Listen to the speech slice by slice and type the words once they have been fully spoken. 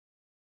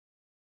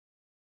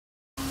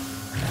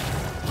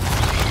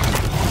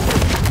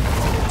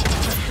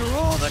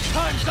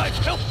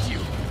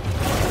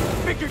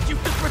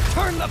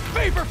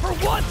favor for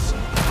once!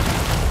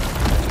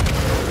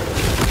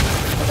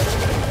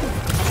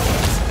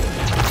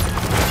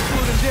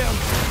 Slow them down.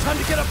 Time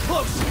to get up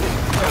close.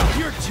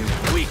 You're too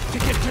weak to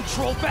get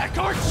control back,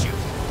 aren't you?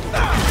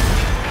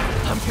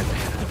 I'm gonna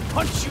have to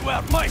punch you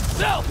out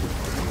myself!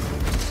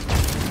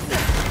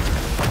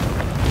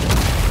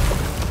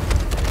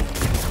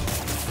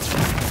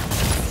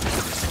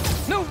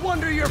 No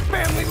wonder your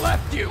family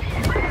left you!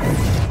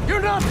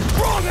 You're not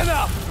strong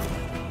enough!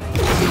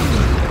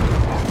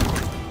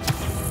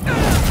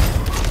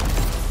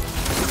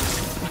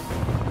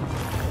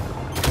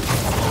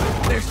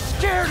 They're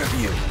scared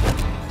of you!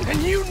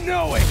 And you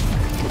know it!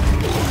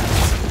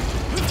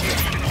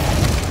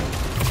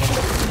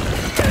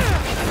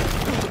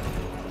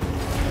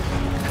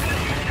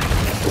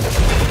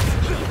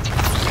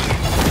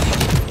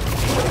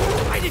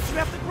 Why did you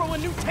have to grow a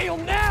new tail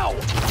now?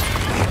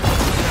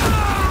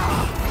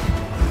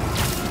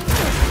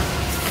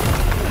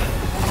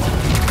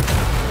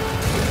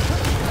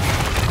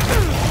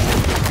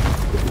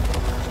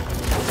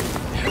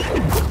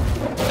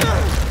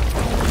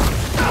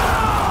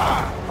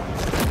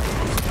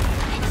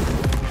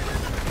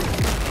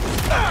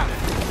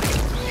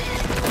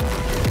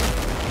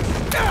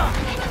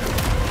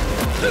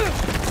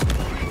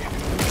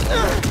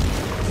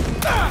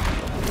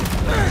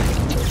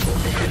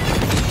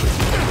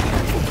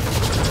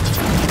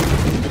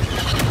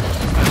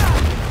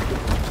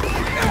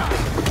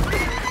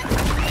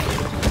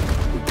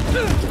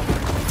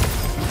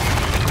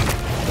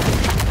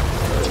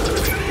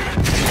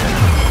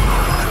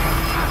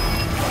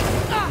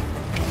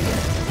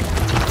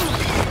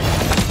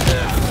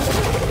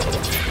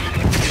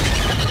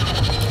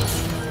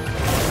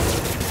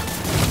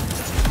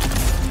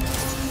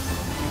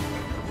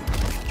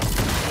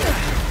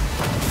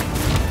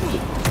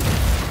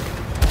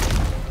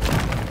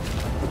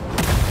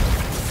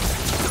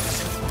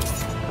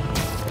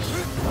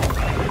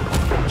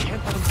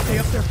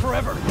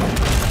 Forever.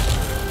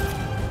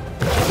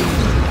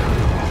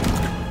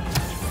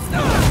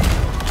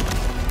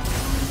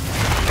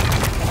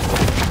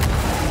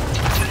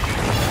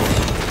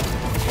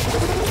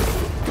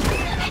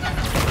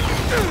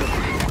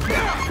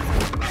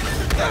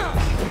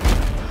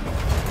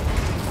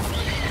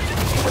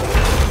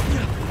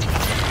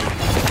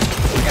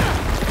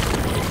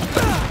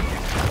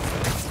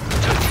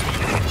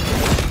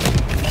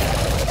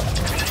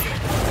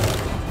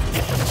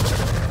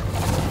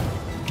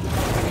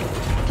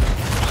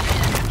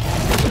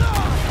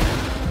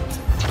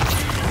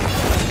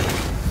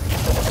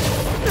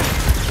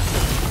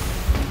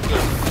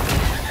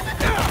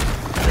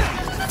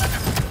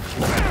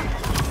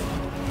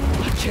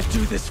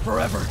 This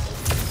forever.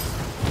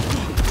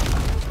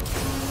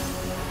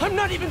 I'm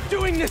not even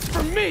doing this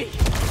for me!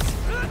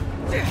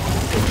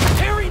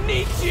 Harry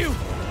needs you!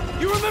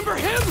 You remember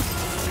him?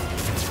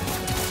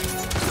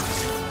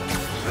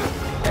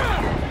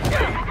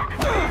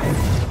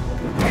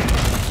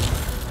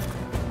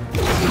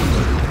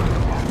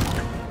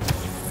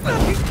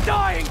 He's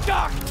dying,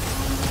 Doc!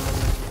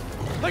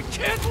 I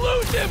can't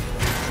lose him!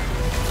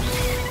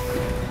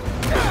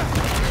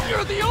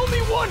 You're the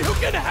only one who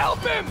can help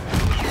him!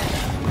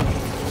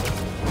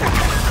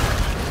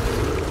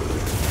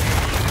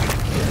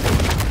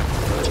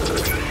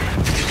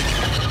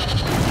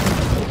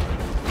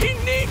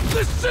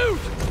 The suit!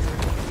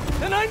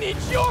 And I need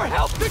your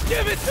help to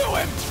give it to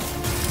him!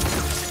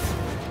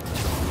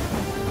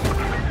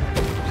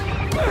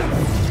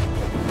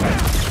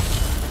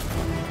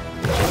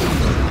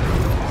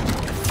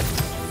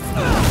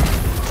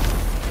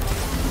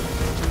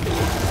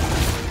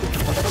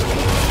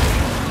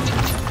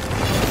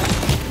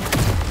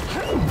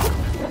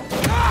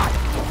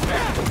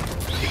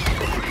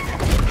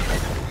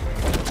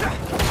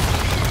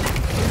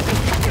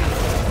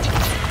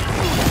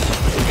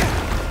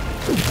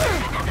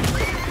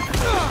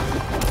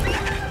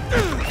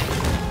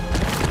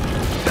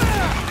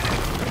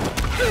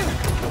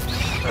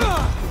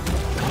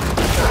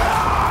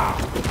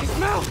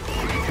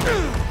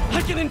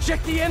 I can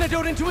inject the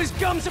antidote into his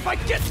gums if I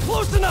get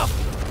close enough!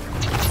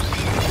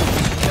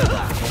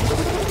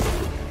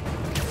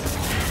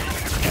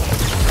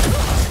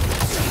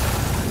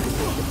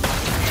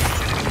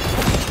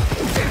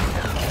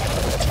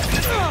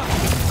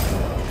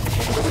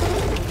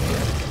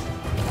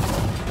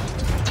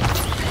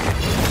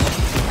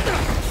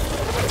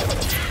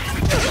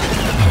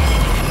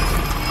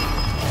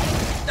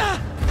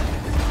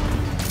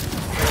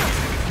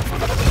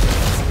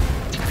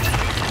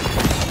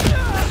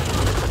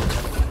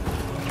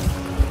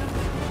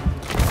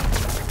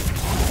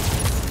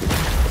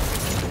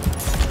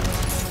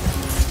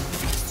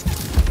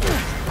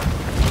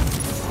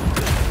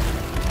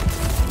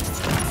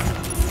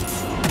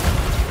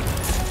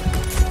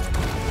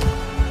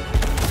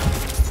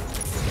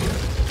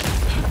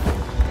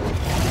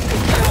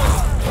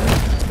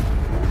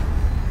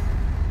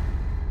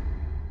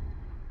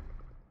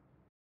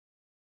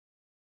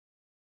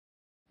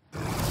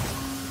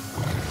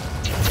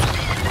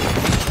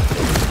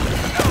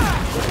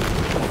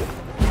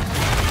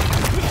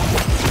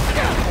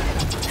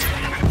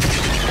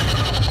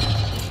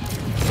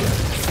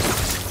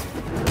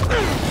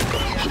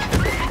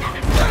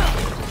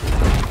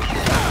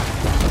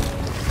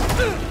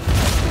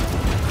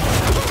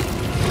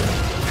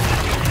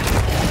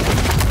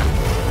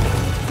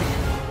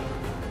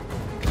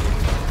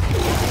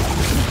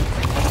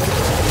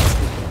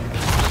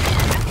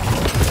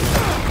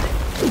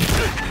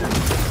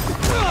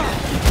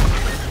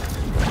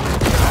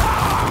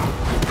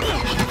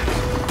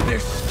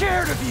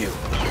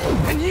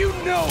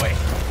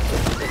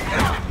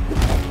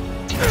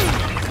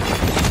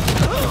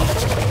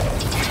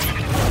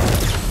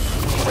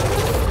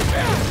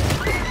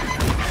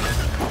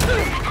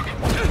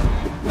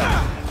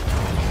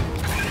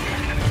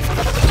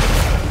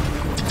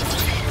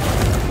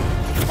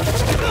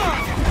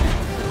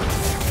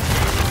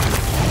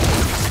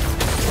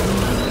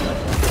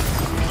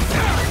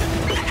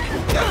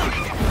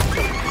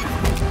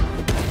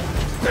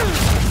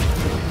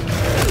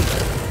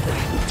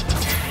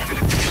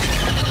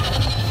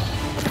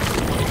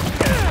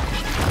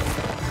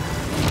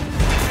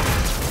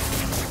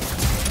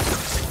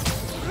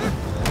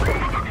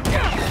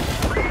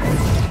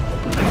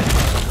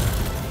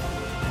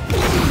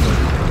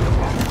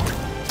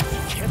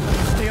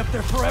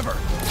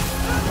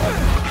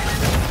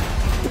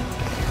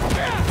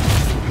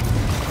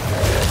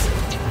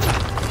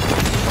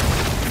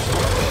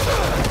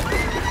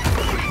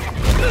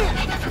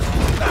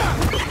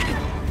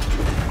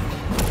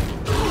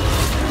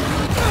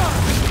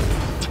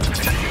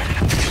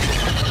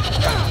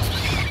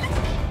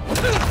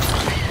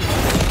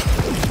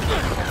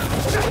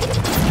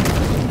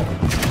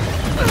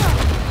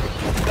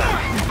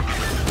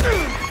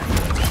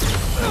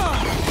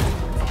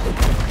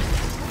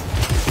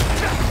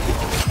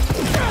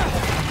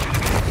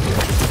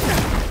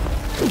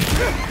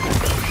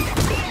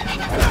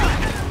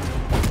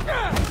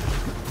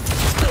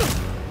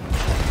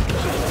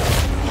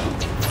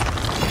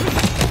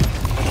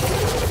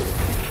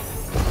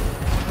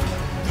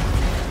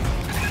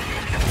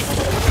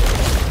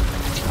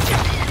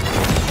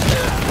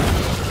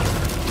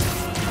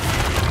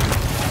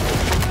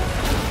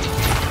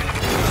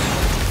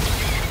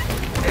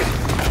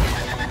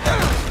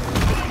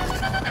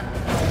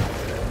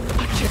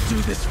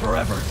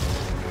 forever.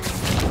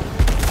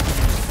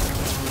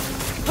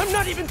 I'm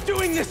not even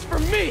doing this for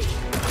me!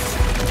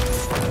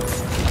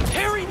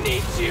 Harry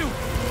needs you!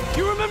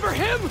 You remember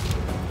him?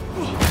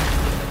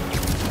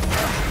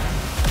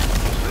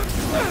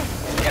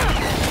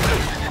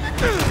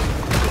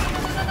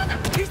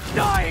 He's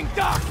dying,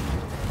 Doc!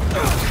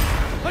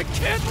 I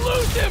can't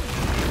lose him!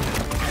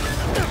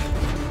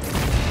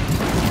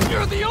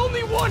 You're the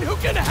only one who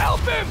can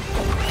help him!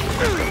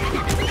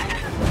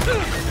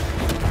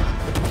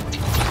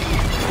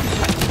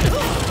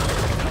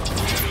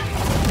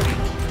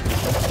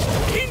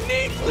 He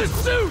needs the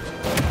suit!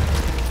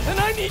 And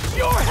I need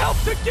your help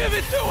to give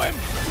it to him!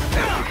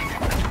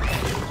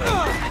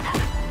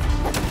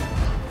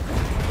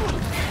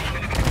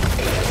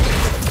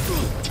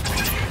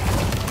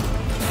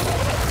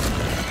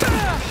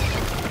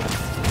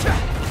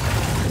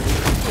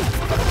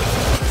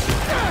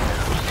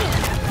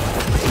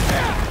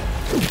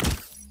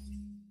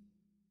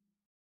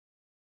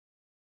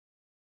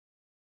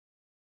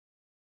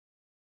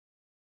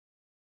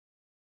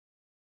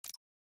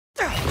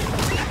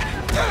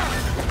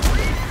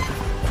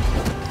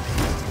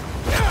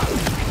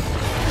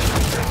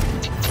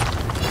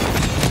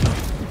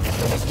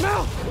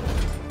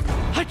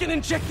 I can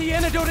inject the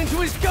antidote into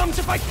his gums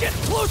if I get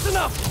close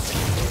enough!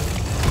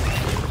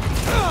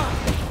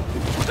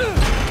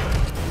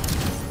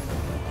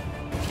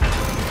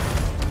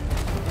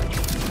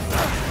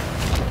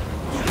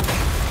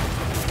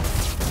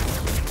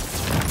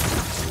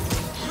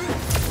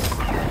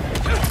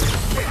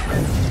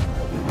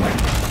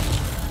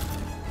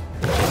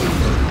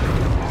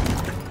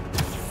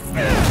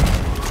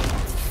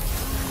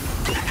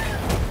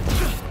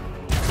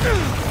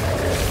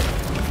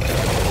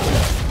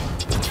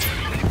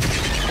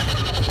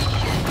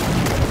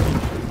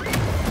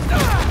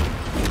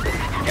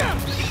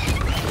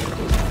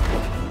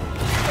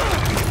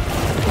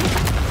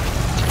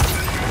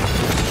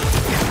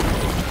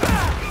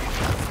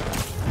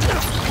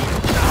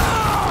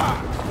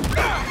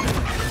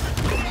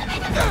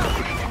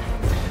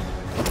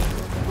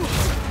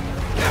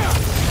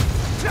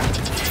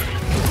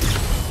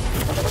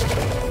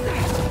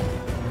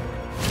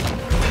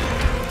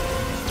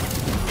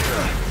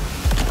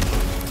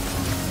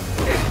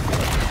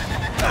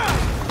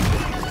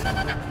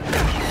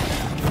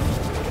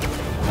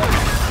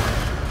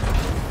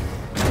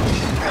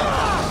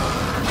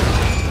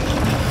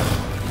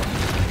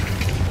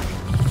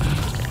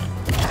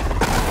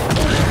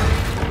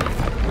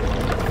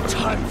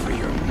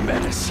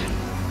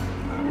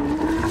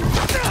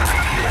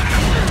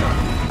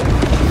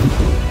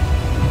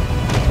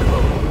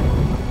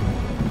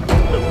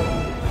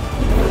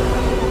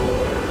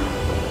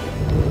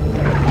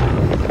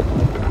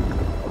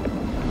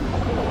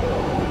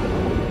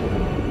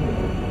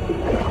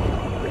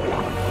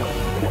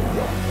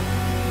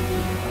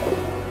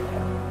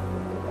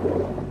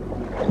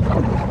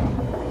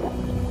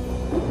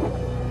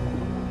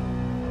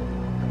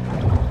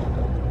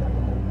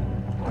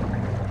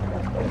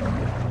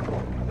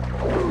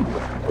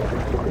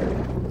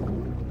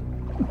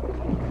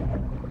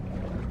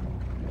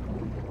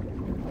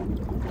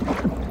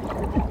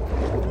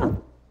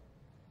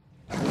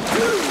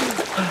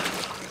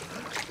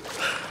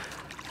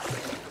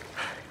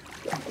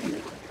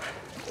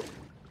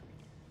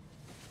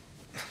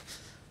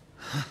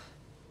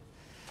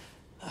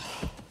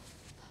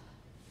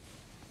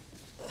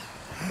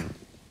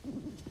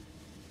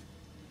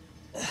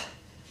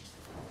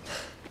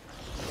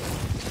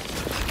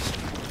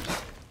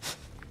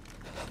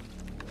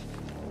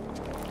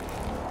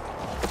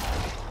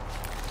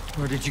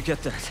 Where did you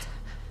get that?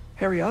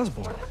 Harry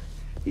Osborn.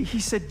 He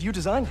said you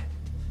designed it.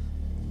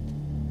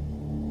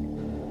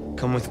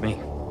 Come with me.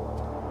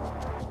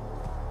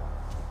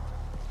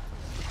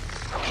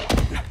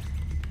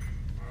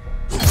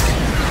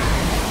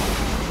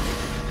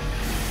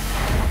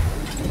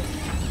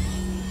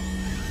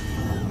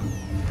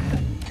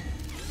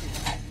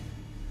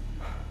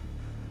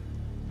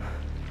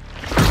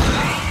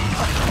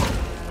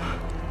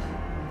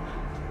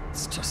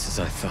 It's just as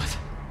I thought.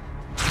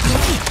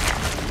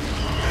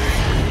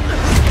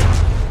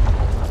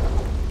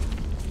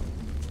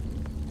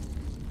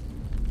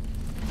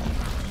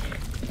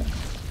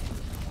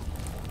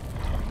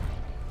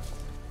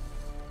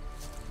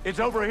 It's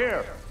over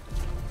here.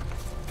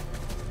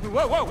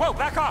 Whoa, whoa, whoa,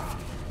 back off!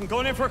 I'm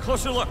going in for a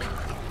closer look.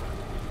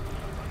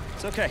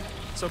 It's okay,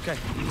 it's okay.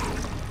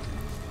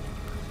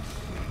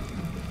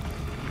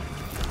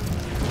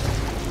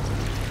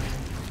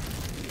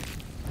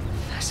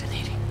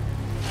 Fascinating.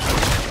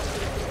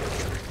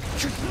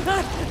 Shoot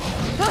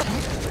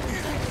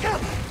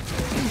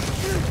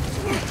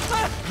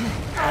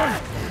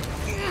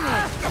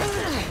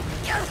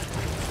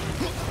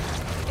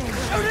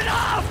it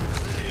off!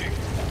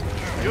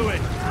 Do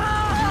it.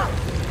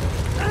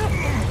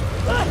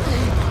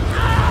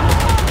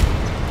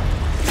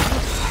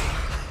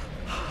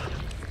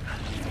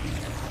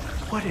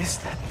 What is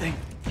that thing?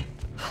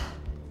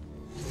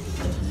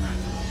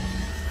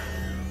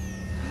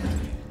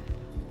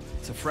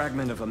 It's a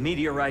fragment of a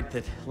meteorite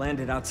that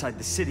landed outside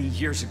the city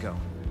years ago.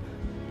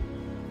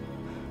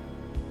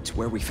 It's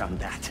where we found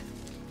that.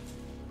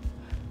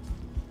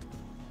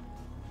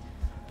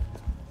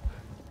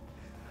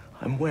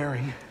 I'm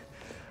wearing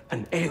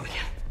an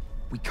alien.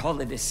 We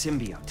call it a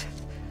symbiote.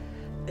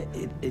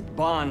 It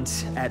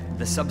bonds at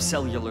the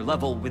subcellular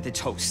level with its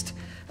host.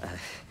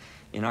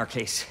 In our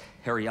case,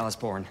 Harry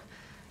Osborn.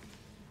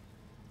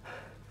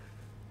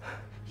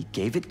 He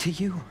gave it to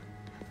you?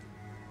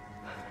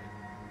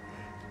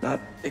 Not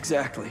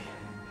exactly.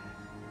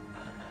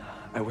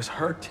 I was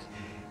hurt,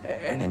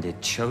 And it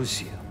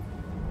chose you.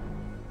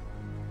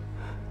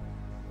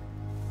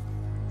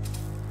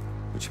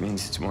 Which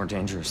means it's more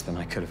dangerous than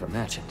I could have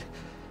imagined.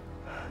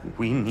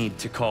 We need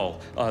to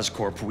call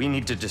Oscorp. We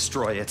need to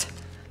destroy it.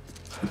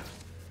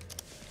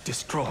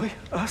 Destroy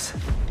us?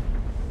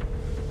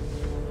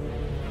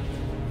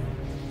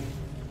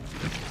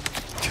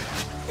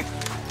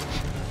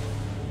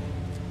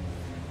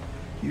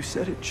 You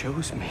said it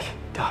chose me,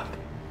 Doc.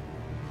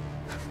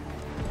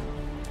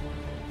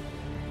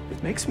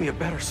 It makes me a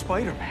better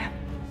Spider-Man.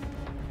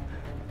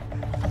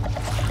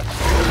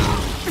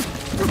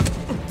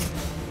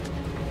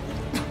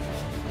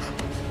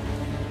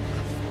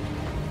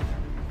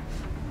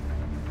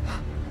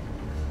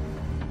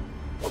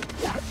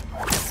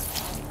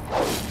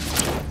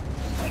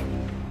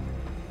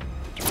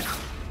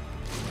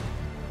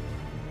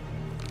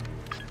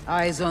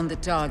 Eyes on the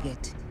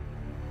target.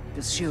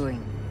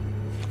 Pursuing.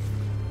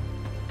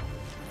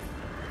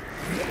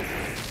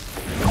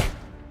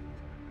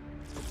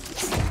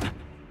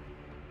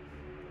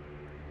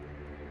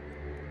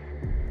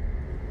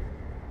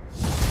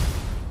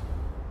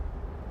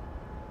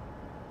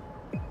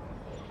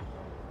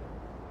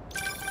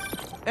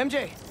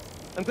 MJ,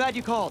 I'm glad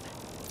you called.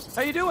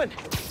 How you doing?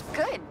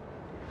 Good.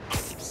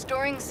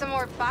 Storing some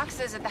more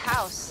boxes at the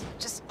house.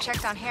 Just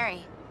checked on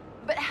Harry.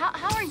 But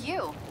how are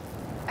you?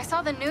 I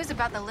saw the news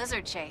about the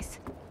lizard chase.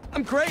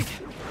 I'm great.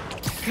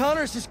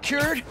 Connors is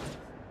cured.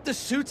 The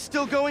suit's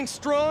still going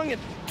strong,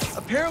 and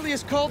apparently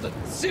is called a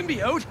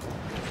symbiote.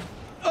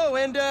 Oh,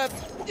 and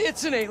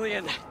it's an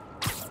alien.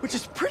 Which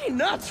is pretty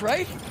nuts,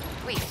 right?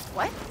 Wait,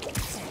 what?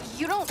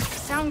 You don't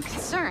sound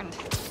concerned.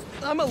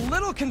 I'm a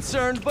little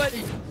concerned, but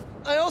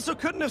I also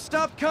couldn't have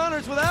stopped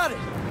Connors without it.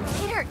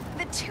 Peter,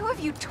 the two of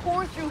you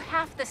tore through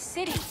half the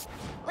city.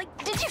 Like,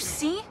 did you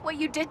see what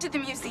you did to the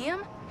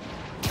museum?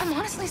 I'm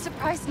honestly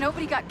surprised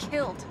nobody got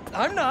killed.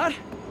 I'm not.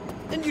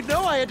 And you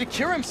know I had to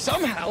cure him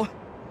somehow.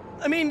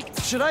 I mean,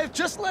 should I have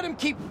just let him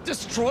keep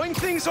destroying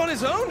things on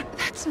his own?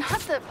 That's not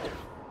the...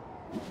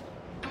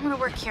 I'm gonna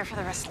work here for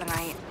the rest of the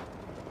night.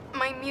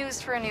 My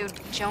muse for a new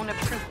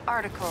Jonah-proof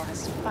article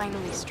has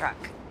finally struck.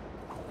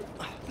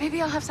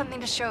 Maybe I'll have something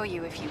to show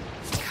you if you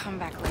come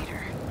back later.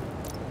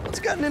 What's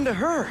gotten into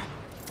her?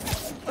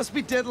 Must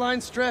be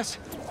deadline stress.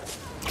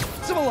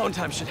 Some alone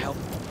time should help.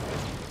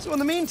 So in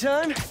the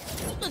meantime,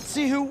 let's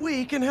see who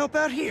we can help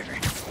out here.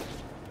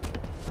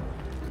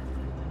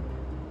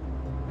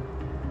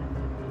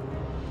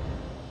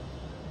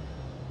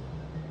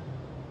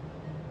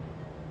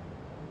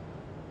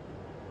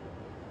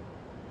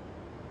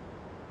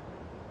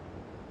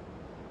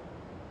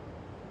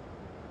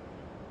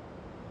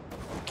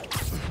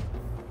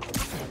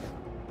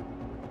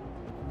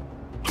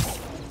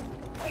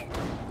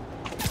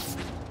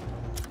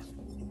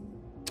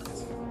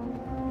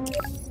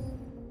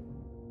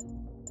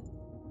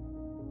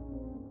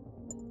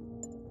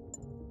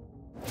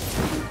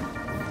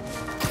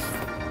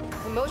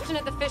 Commotion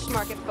at the fish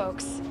market,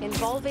 folks,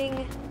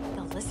 involving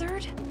the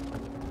lizard?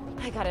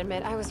 I gotta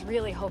admit, I was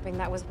really hoping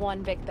that was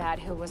one big bad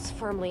who was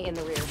firmly in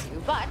the rear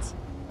view, but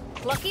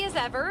lucky as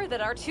ever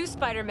that our two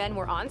Spider-Men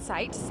were on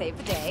site to save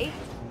the day.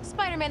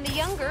 Spider-Man the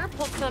younger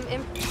pulled some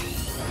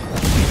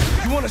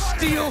You want to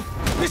steal?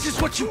 This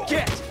is what you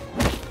get!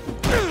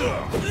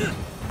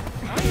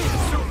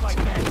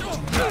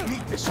 I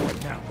need this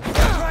right now.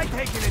 Try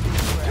taking it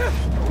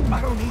deep.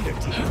 I don't need a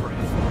deep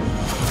breath.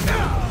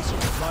 It's a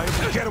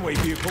reliable getaway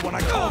vehicle when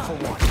I call for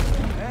one.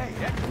 Hey,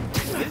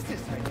 this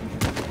is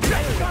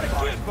you gotta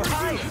get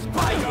behind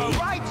Spidey.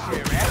 Right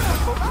here,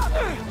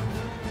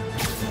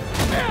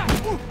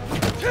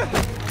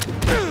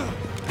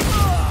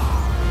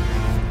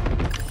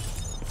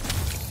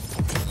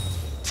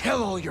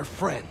 Tell all your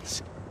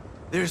friends.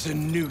 There's a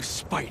new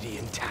Spidey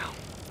in town.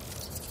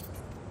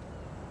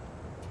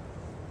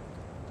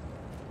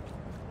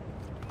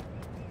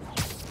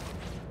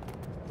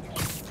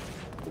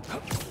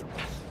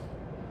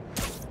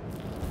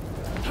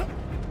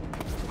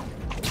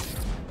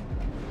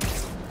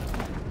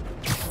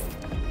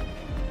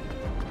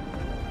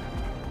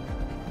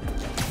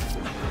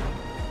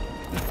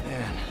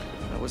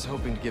 I was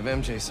hoping to give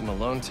MJ some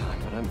alone time,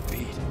 but I'm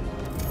beat.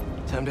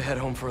 Time to head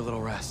home for a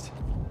little rest.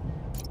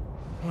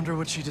 Wonder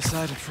what she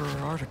decided for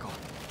her article.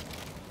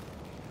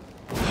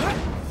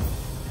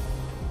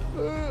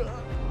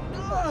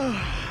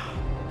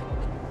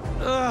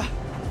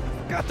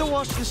 Got to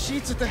wash the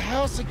sheets at the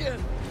house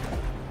again.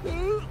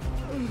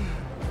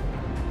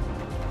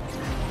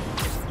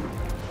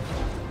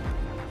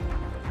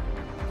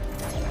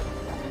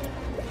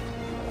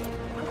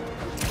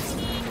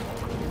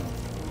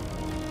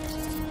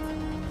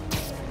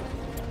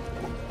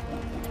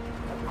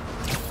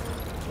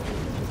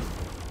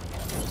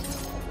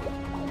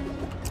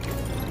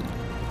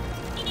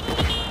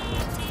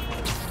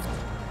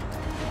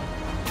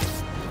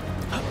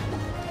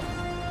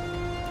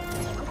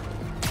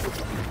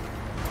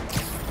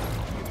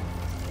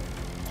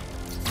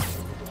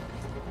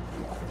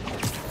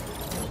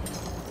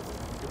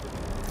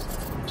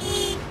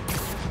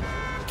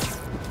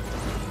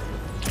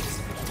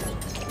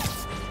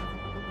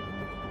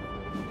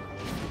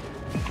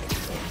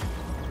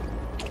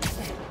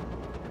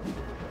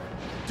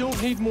 don't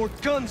need more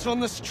guns on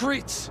the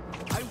streets.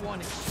 I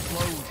want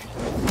explosions.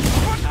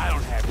 I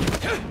don't have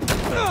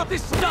it.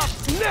 This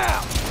stops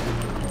now!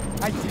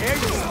 I dare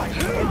you,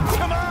 Spider-Man.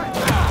 Come on!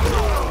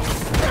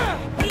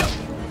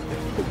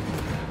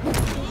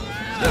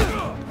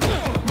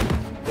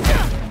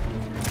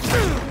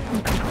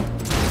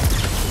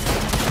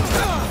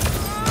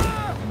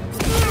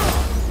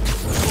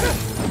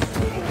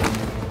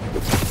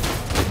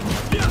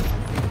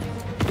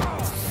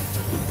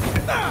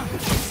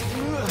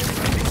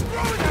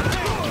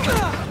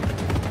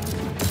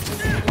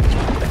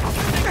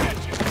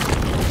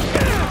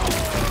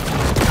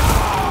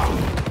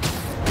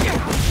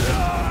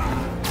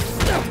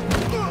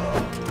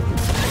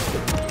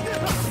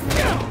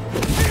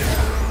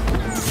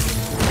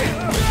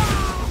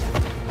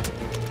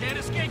 Can't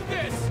escape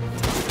this.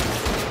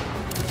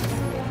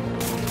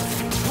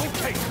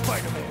 Okay,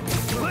 Spider-Man.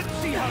 Let's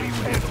see how you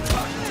handle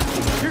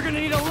it. You're gonna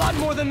need a lot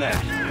more than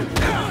that.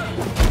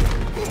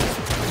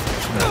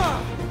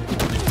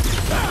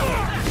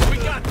 We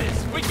got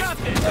this. We got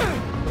this.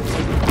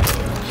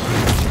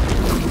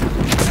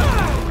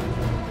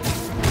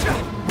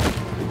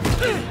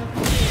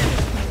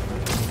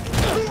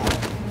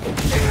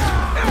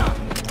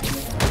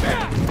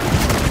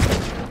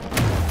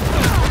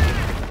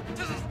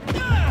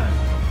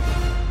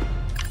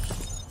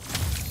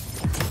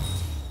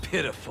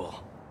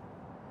 Pitiful.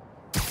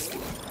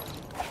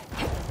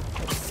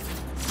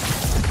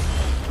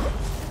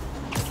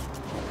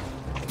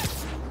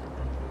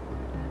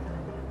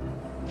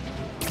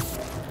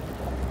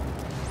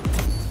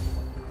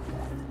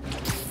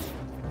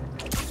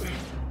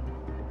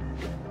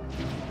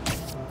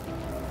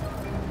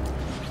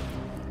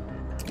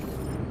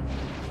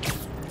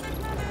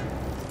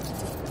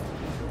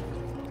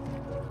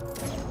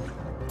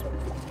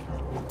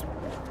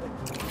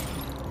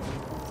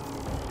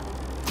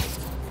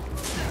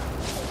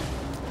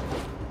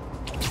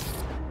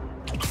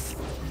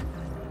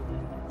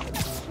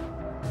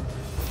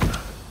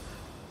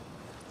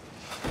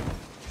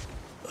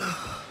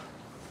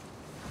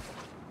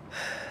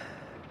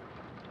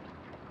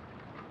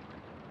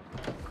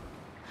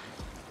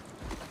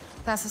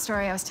 That's the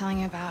story I was telling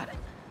you about.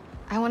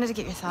 I wanted to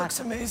get your thoughts. Looks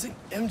amazing,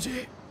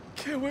 MJ.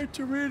 Can't wait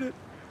to read it.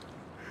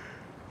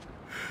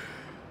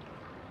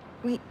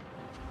 Wait.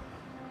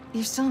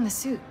 You're still in the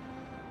suit.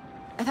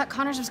 I thought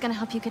Connors was gonna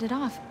help you get it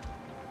off.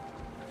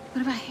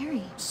 What about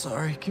Harry?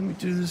 Sorry, can we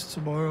do this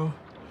tomorrow?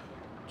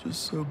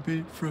 Just so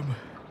beat from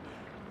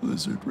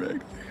Lizard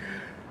Wrangler.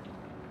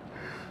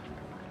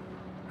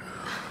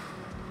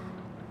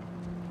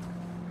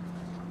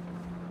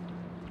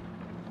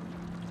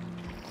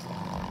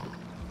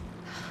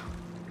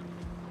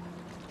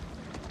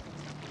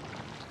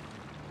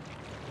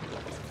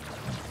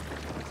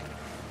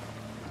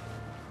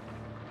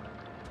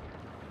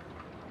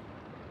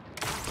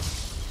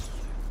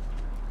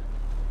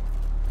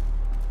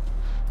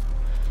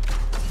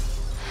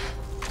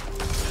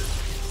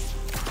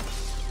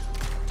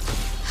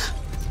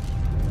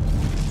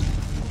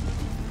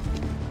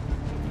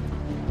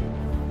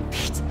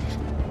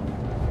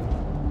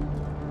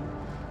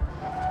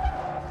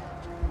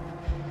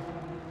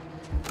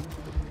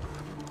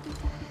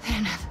 Fair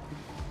enough.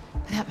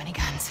 Without many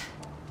guns.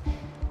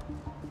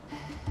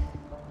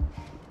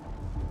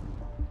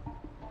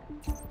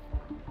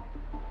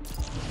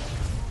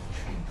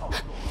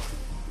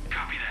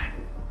 Copy that.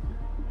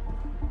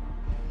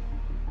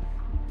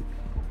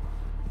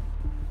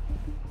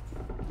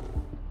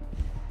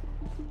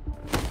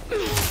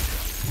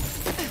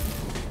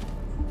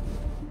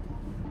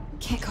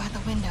 Can't go out the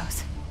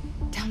windows.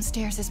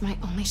 Downstairs is my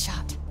only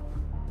shot.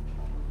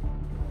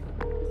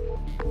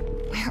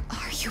 Where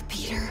are you,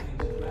 Peter?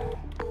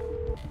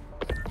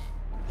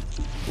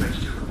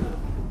 Register report.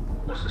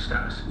 What's the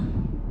status?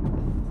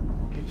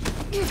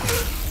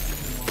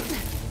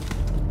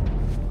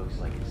 Looks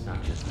like it's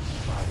not just a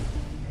spider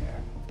in the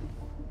air.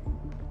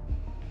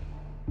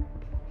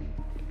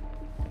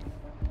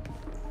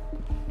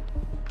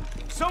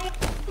 Someone...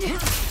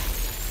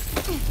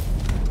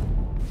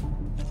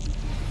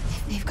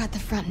 If they've got the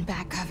front and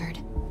back covered,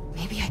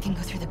 maybe I can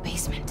go through the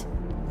basement.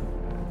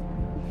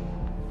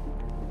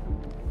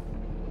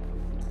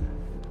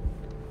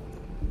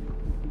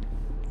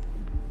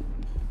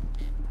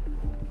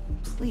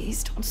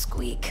 Please don't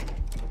squeak.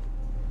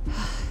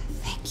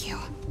 Thank you.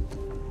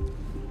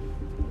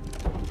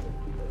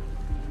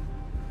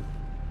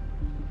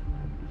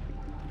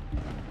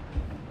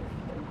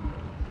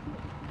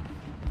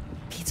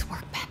 Pete's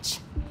workbench.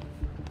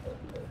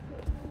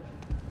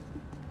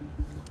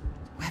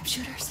 Web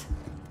shooters.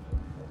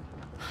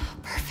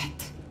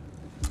 Perfect.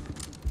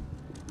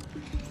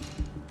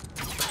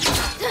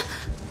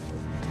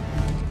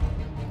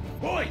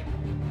 Boy!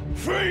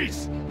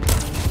 Freeze!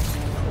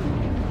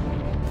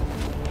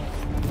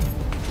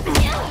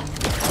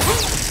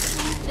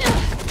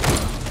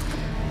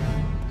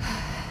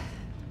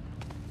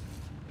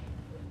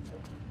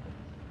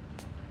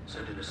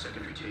 Send in a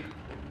secondary team.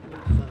 Or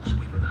a full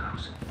sweep of the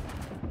house.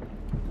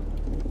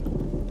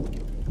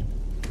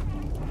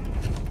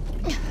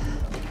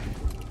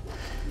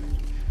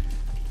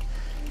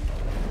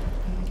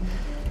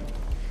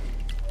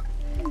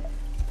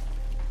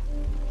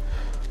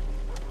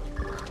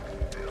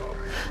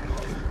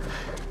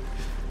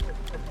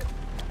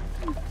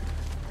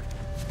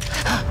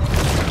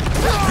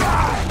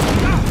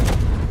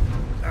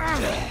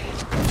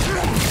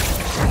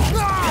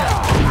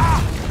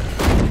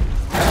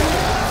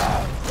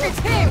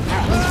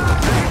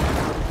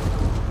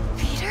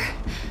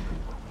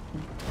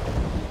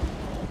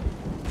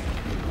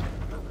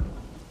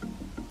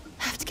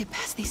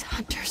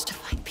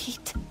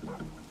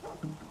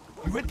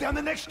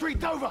 next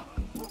street over!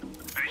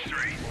 A3,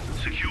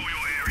 secure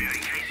your area in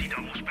case he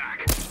doubles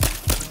back.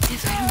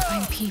 If I don't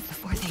find Pete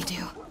before they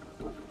do.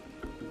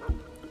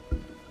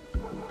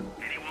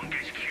 Anyone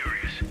gets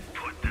curious,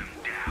 put them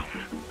down.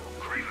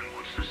 Craven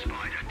wants the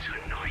spider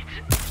tonight.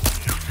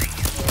 Nothing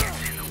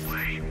gets in the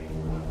way.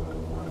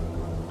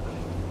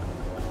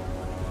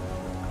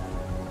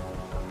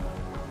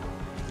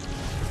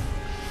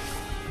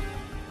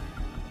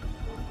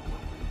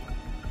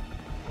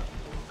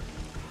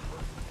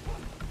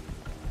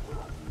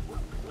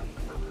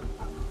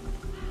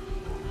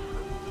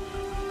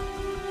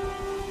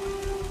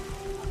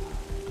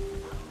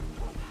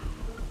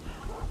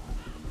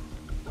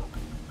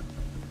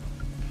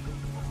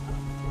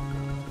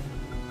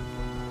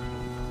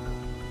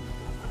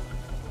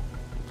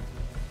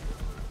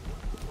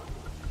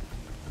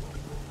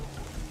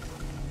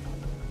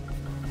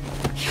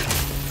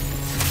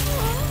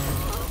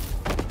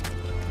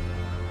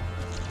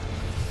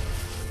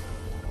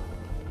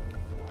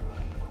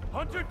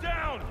 Hunter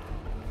down!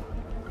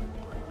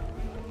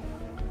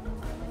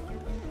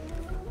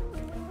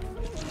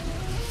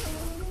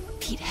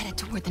 Pete headed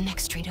toward the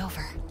next street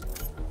over.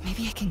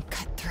 Maybe I can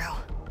cut through.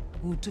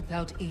 Who took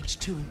out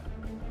H2?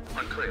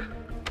 Unclear.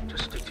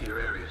 Just stick to your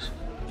areas.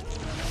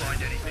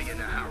 Find anything in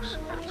the house,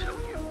 I'll tell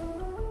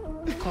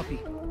you. Copy.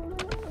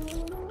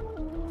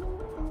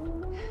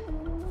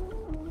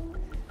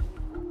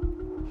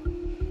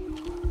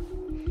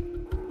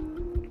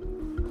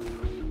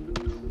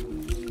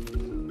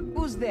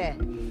 Who's there?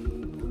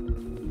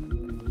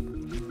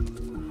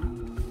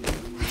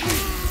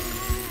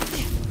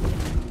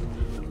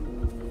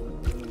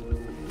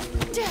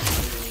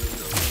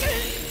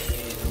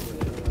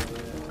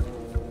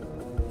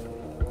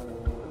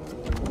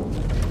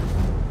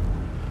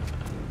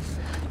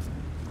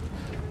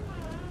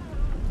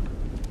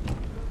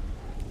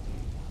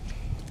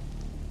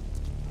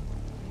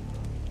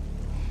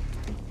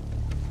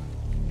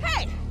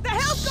 Hey! The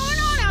hell's going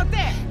on out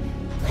there?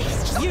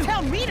 Don't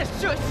tell me to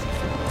shush!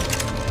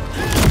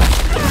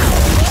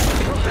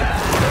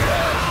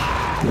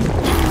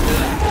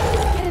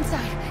 Get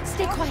inside.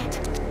 Stay quiet.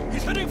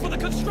 He's heading for the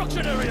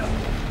construction area!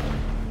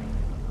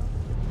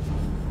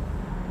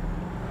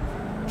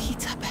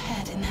 Pete's up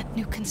ahead in that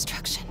new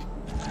construction.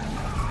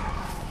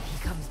 He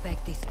comes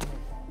back this way.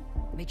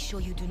 Make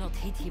sure you do not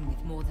hit him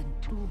with more than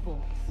 2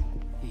 bolts.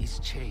 He's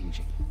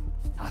changing.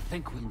 I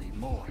think we'll need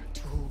more.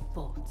 2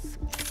 bolts.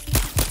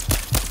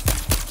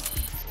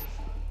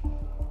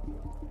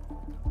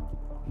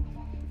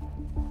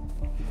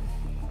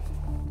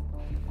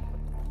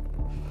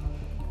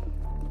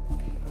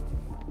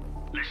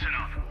 Listen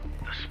up.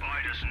 The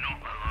spider's not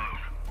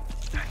alone.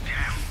 That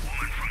damn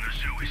woman from the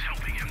zoo is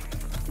helping him.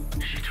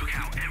 She took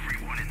out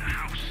everyone in the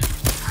house.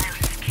 I'll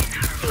skin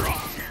her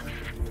myself.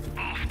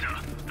 After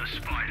the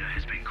spider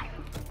has been caught.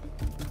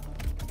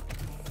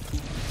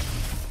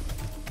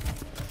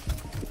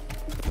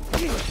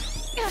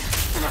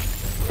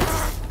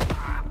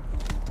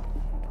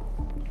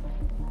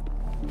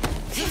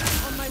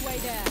 On my way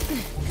there.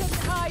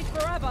 Couldn't hide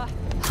forever.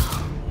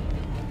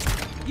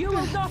 You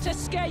will not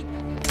escape!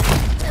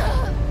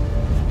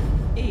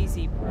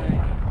 Easy prey.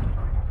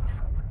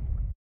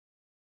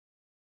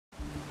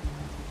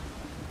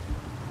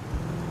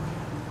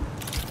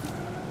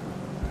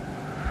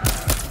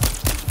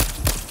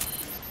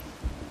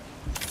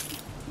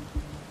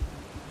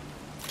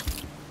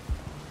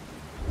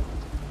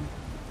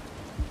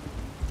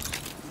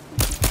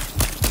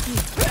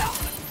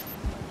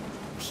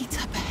 Pete's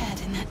up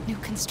ahead in that new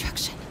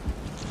construction.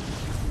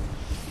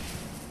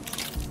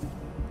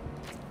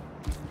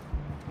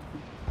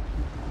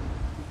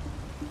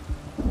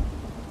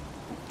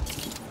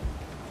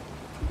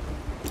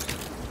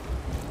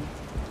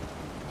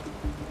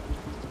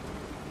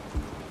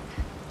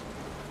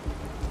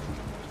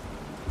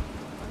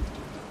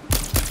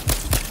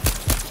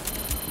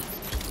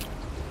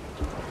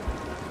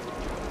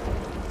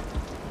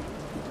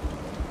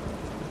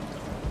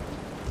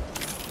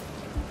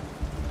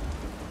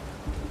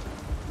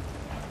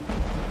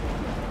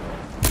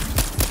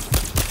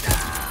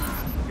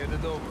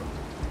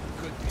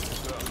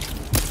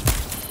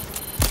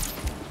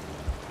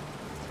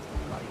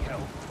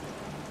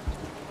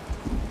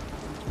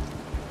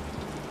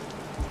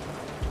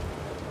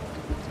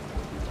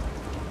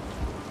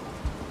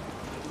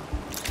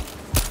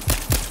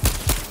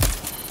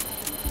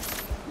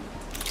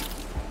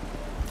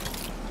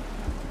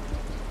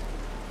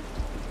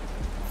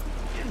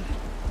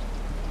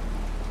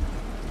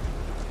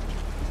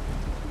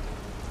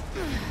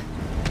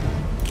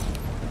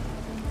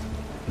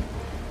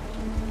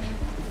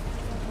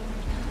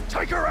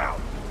 Take her out!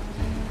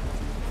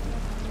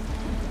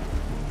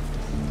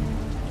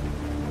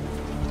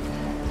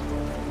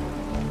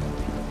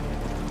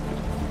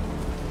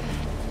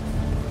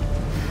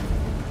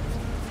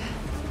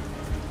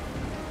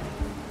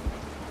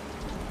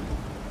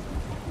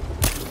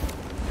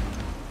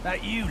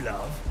 That you,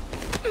 love?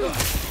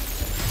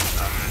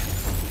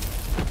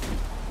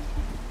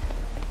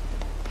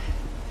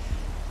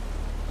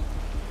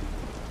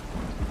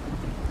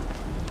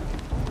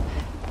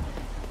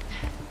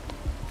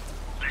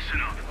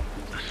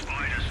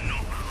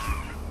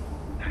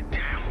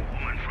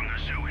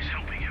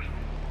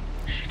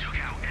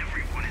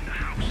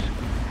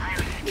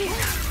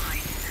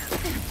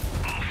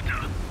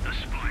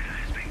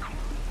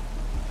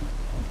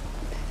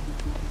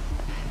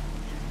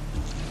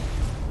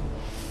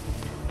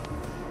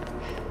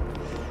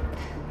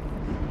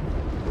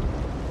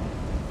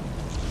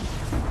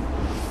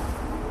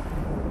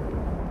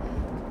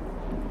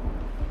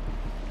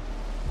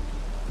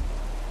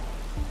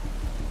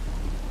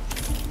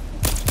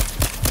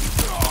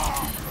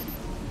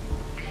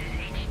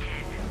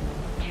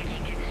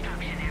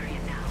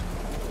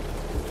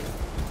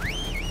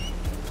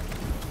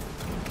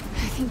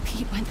 think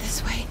Pete went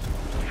this way.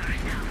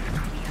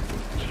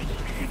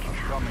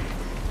 Coming.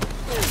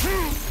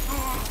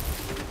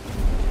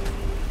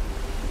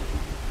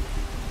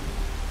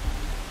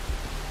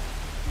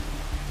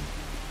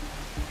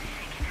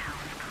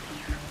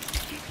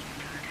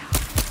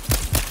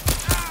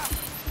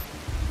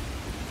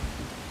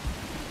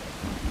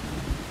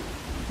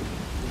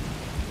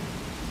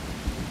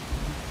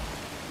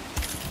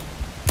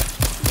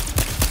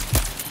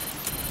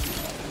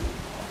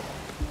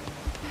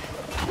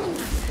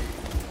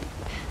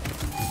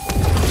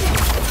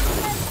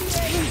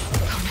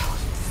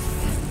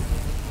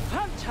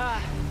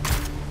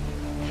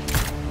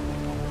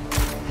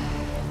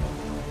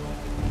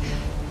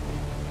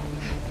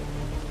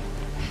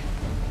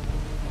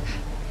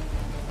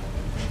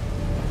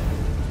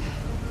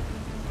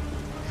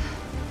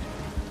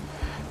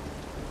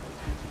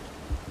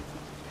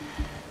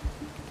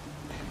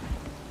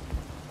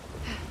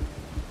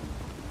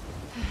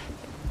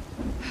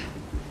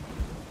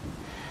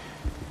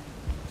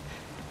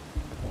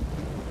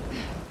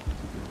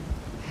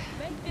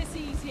 Make this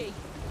easy.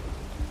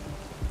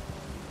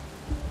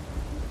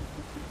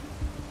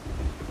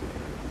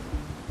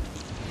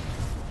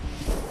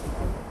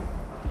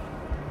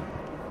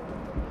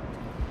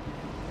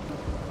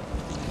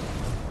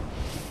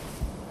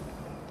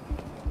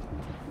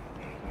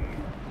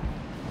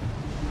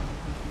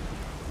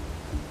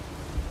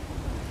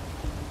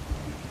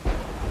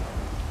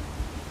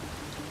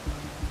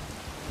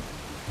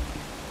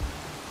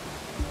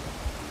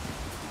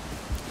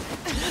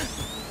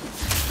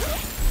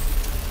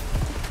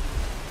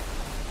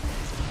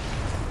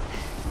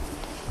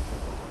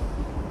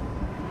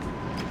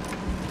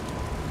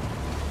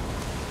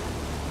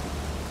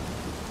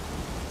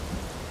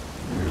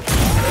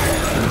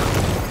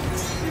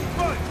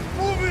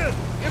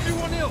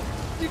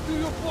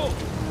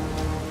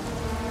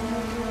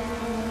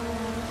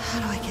 How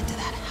do I get to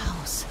that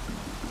house?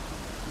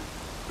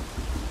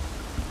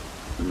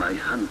 My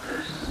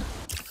hunters.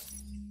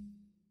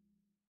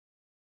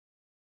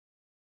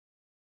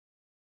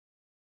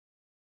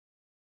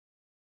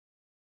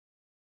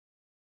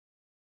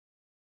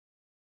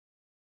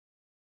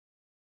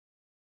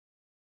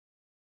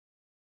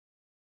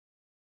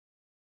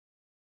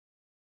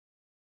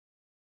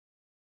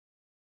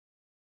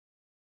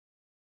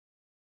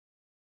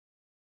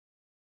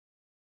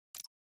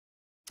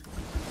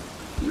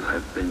 You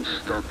have been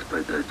stalked by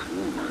that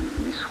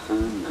woman this whole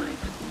night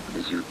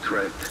as you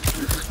tracked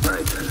the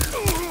spider.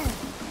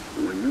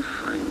 When you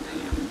find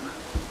him,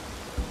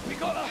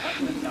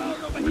 she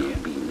will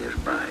be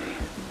nearby.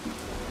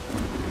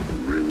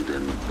 Bring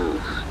them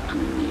both to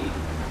me.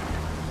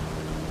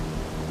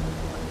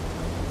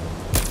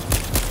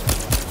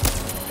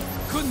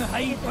 Couldn't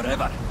hide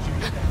forever.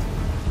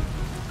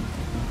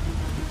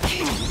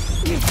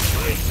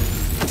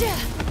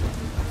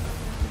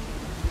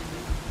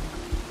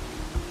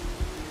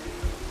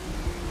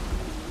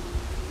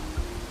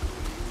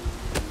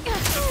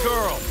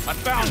 Girl, I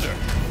found her.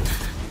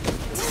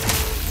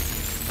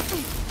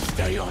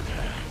 Stay on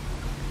her.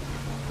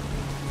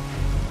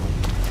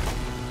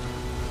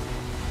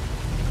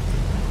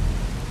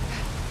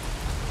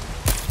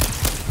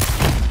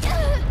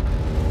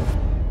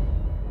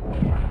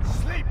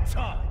 Sleep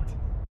tight.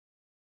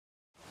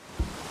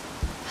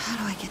 How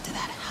do I get to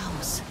that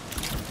house?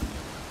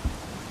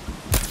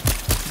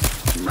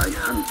 My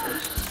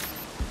hunters.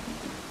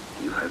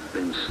 You have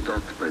been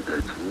stalked by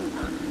that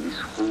woman this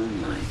whole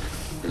night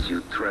as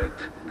you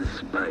tracked the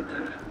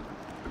spider.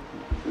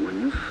 When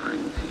you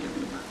find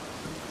him,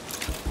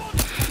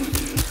 she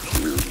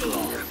will be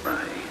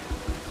nearby.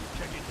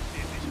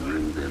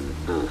 Bring them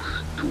both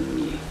to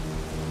me.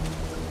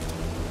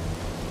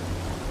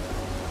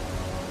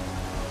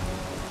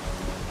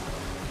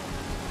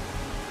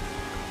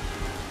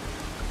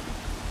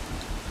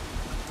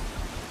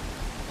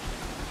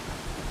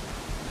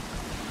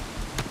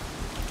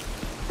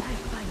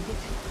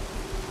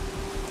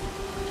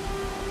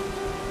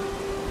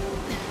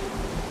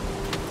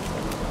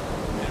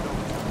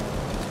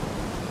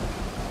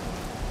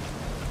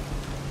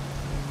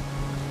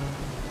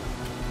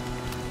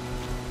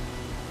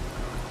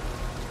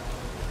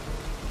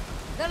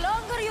 The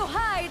longer you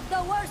hide,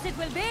 the worse it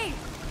will be.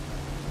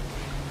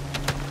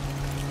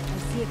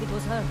 Let's see if it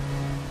was her.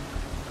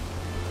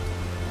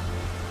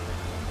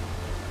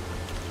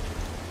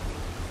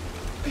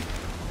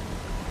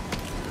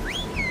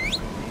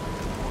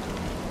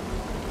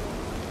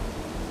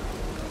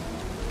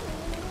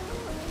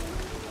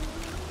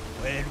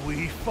 Where'd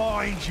we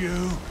find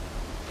you?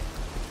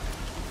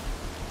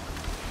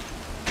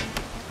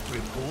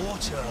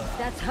 Reporter.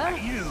 That's her?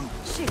 You.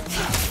 Shit.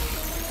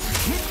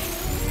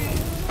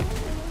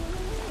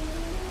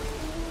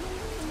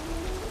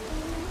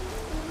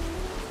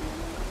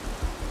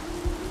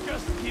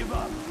 Just give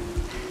up.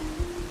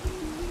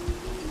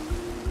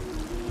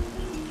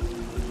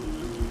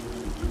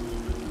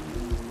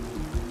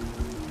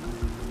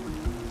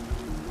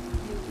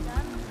 You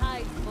can't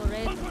hide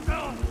forever. Put her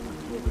down.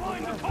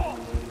 Find the cop.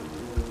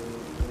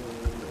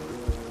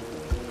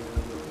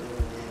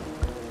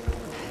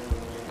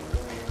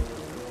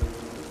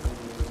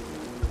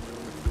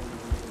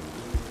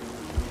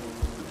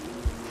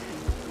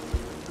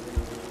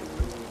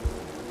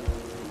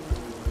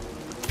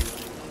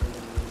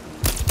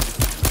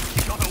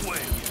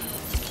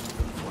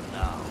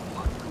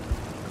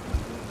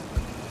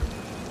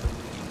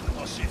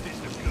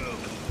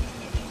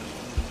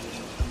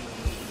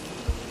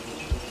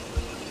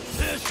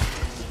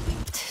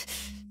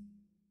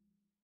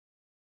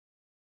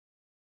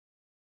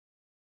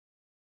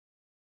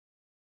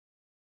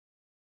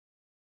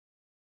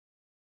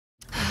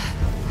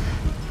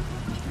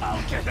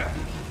 Get her!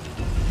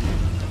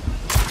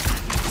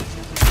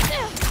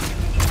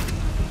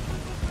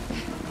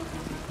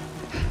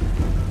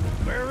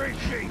 Where is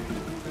she?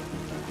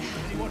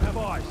 Anyone have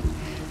eyes?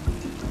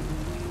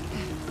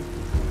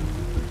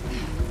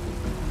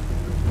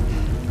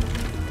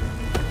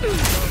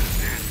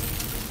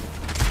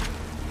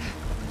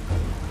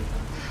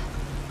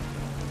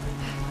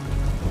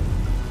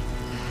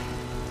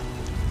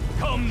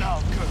 Come now,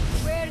 Kurt.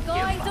 We're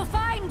going to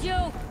find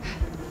you!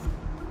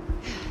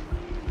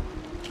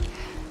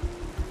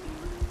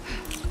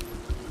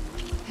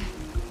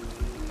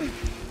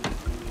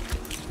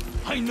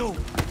 I know.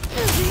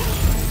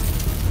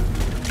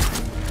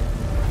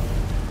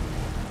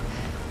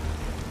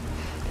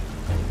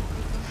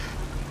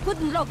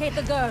 Couldn't locate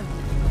the girl.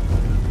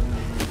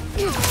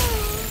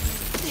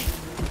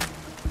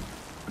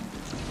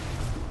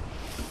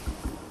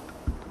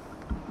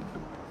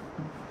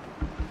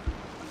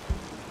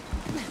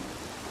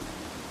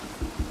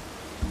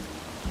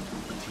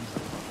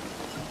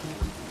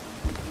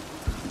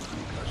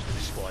 Close to the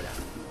spider.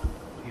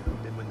 Give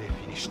them when they're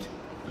finished.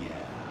 Yeah.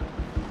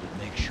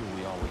 Make sure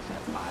we always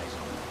have eyes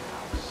on the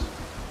house.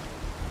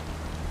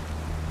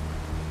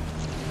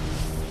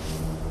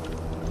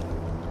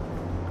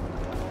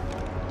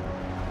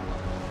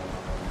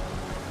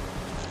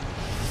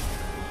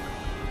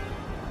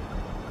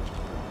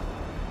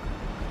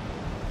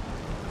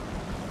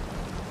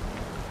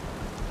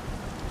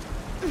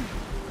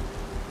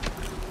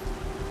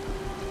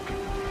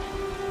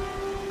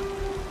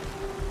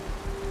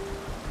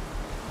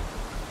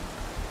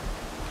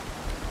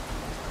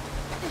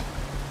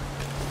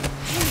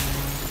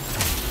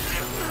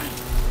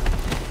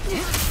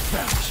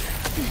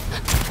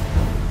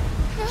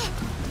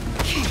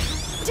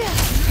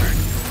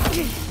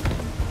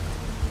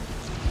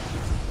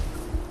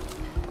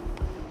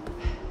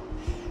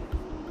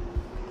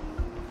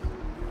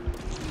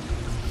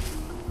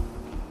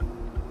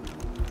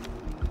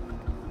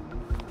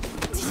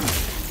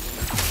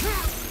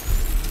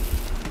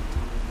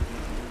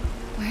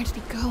 Where did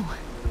he go?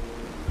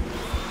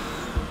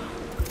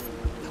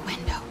 The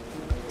window.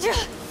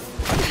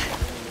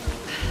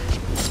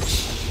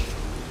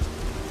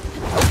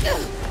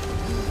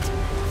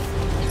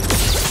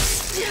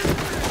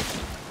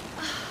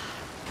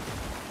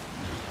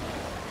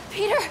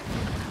 Peter,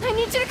 I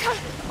need you to come.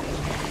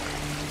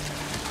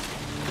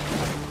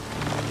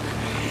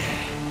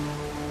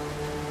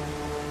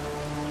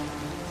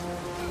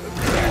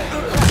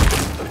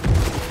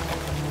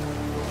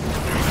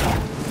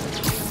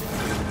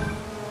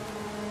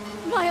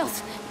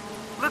 Miles,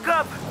 Look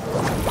up!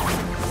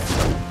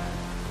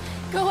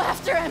 go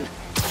after him.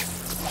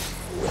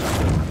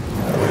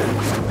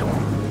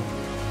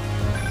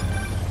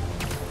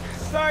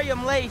 Sorry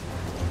I'm late.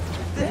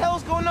 What the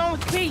hell's going on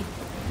with Pete?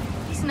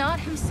 He's not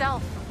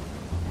himself.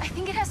 I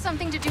think it has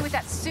something to do with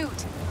that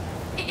suit.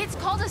 It's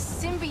called a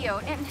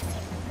symbiote, and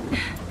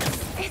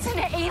it's an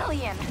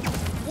alien.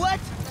 What?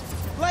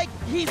 Like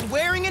he's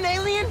wearing an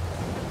alien?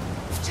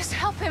 Just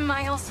help him,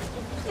 Miles.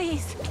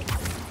 Please.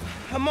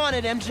 I'm on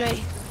it,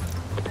 MJ.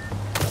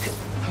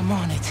 I'm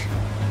on it.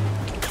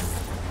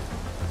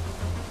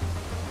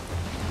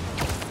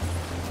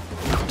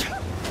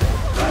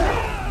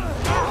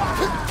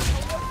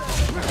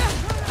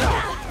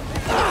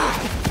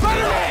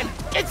 Spider-Man!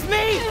 It's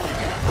me!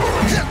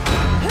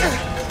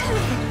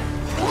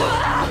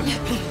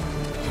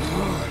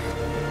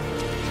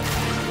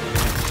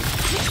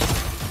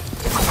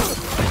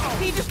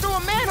 He just threw a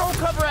manhole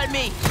cover at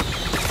me!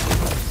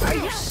 Are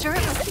you sure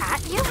it was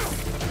at you?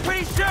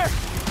 Pretty sure!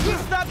 He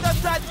stopped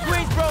outside the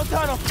Greensboro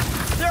Tunnel!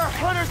 There are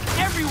hunters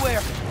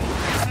everywhere!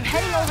 I'm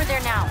heading over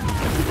there now.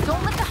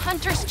 Don't let the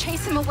hunters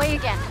chase him away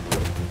again.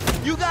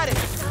 You got it!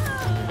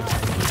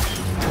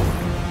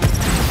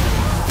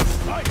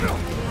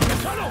 The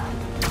tunnel!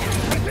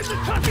 Get in the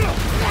tunnel!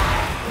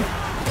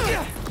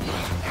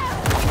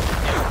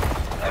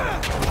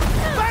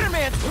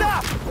 Spider-Man,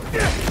 stop!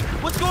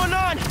 What's going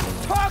on?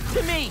 Talk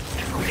to me!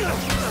 I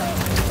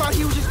thought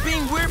he was just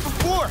being weird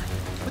before,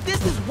 but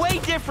this is way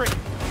different.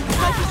 It's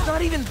like he's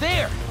not even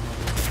there.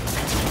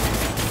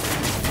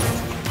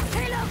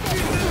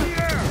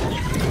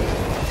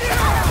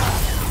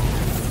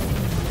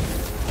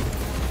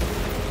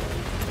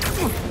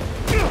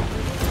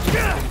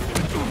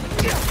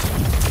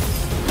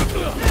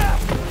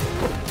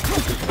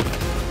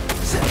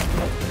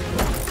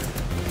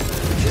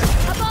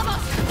 Above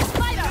us!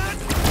 Spider!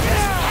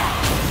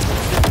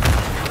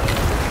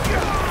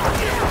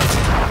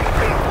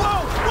 Whoa!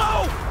 Whoa!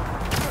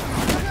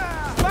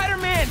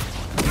 Spider-Man!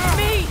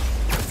 Me!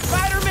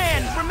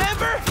 Spider-Man!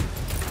 Remember?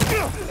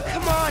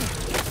 Come on!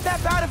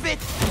 Snap out of it!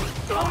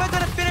 How am I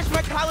gonna finish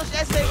my college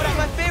essay without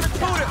my favorite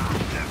tutor?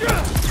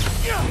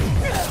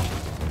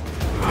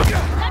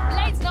 That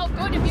blade's no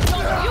good if you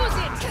don't use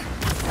it!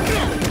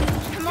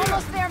 I'm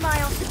almost there,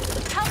 Miles.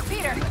 Help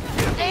Peter.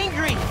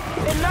 Angry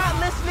and not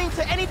listening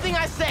to anything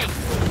I say.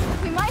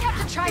 We might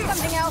have to try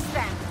something else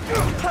then.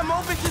 I'm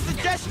open to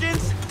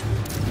suggestions.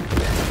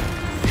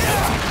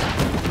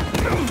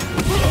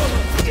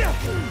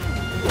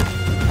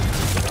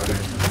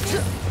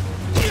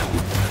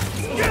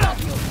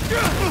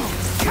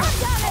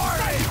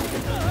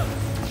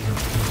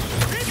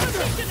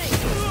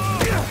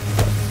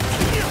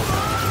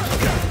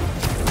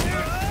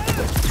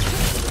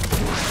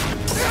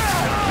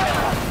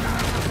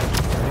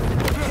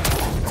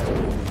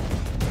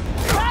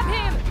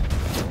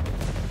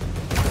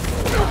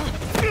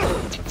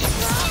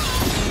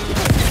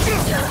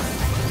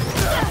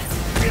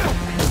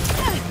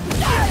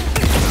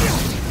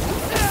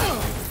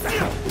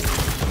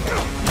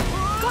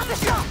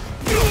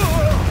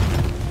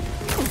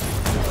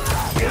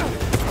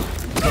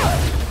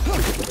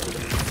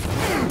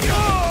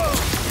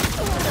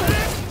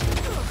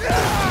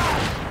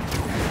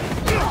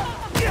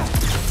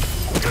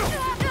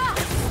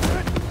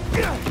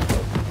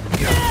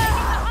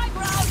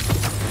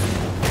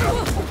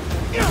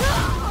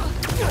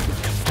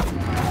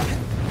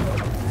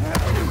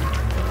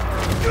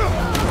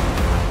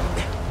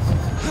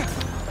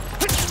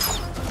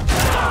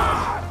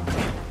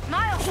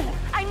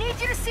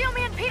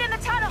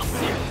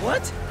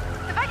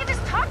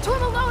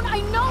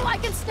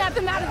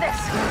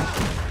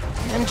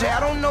 MJ, I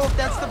don't know if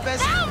that's the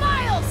best... Now,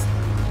 Miles!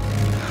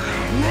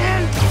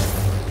 Man!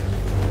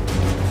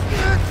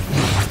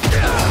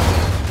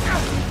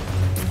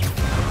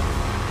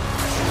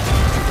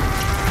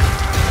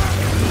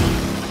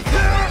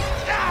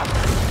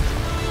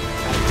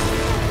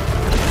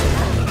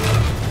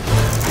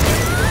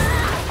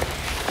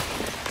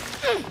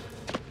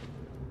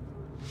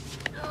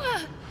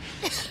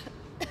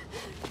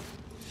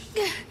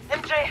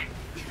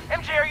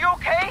 MJ, are you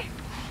okay?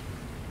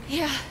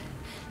 Yeah.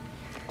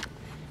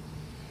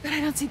 But I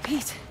don't see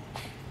Pete.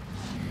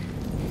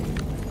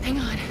 Hang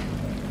on.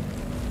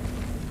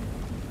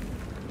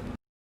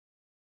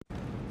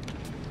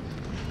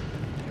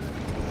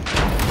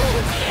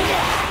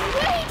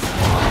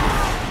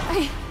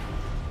 Wait!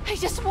 I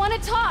just want to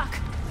talk.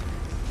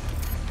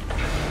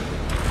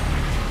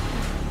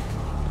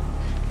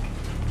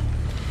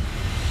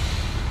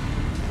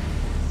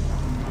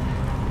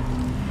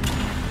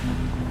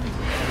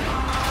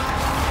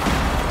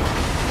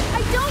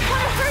 I don't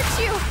want to hurt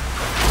you.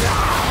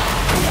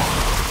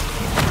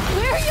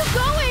 Where are you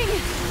going?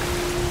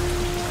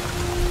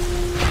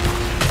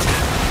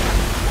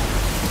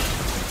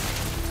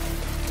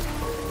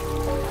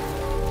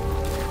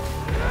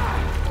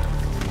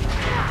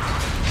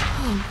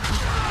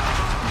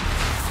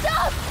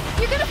 Stop!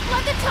 You're gonna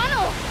flood the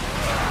tunnel!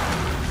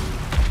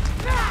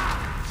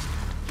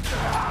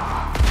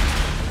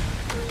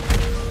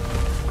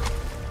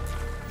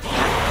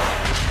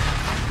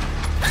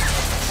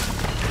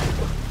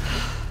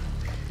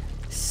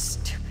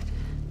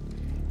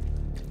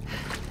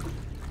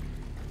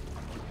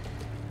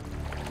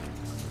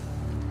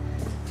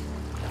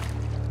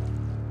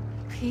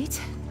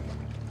 Pete?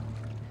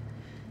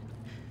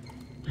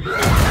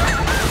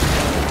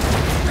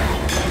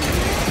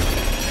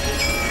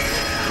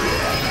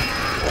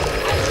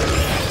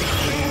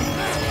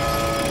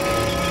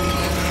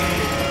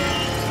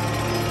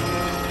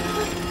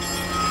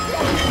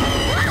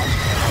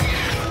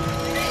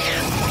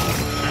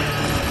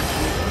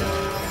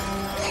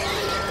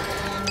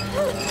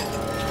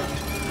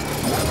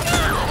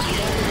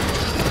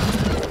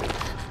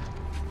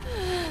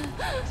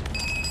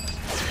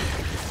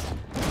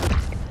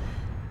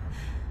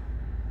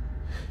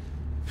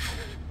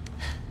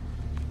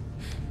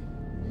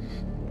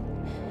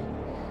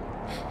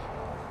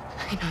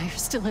 I know you're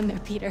still in there,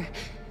 Peter.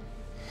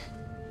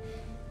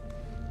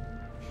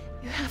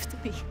 You have to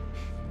be.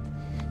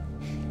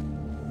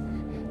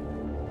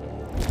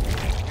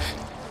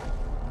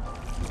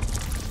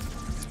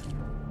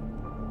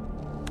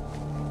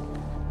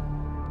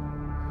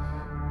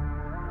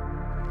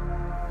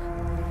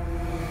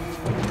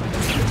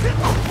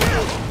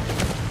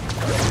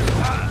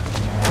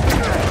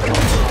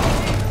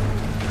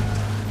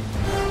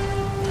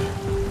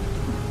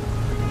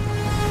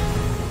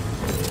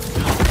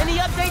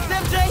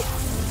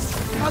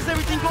 How's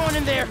everything going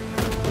in there?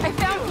 I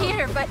found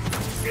Peter, but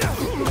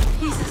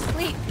he's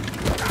asleep.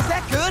 Is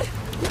that good?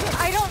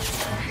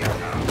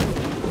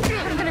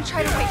 I'm gonna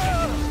try to wake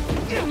him.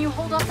 Can you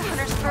hold off the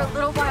hunters for a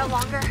little while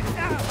longer?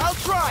 I'll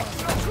try.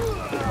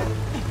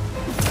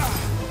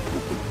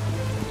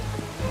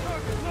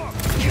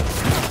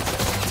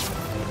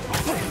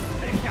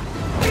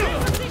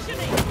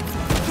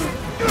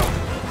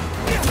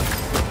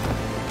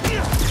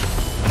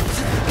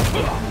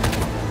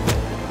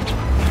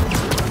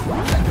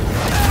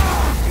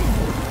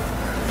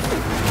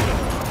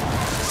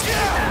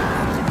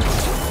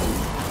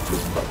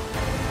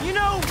 You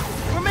know,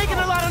 we're making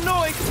a lot of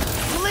noise.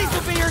 Police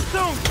will be here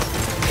soon.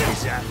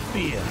 Is that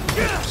fear,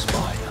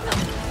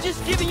 Spider?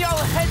 Just giving y'all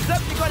a heads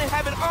up, you're gonna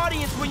have an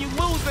audience when you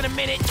lose in a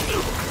minute.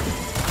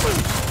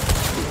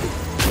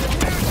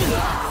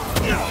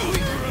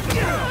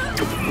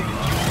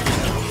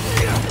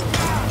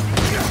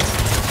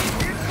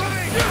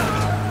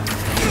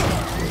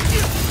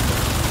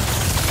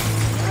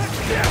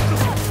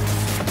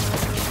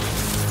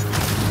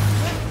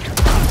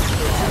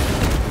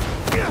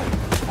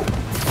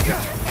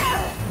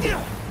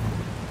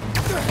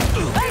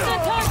 Hey!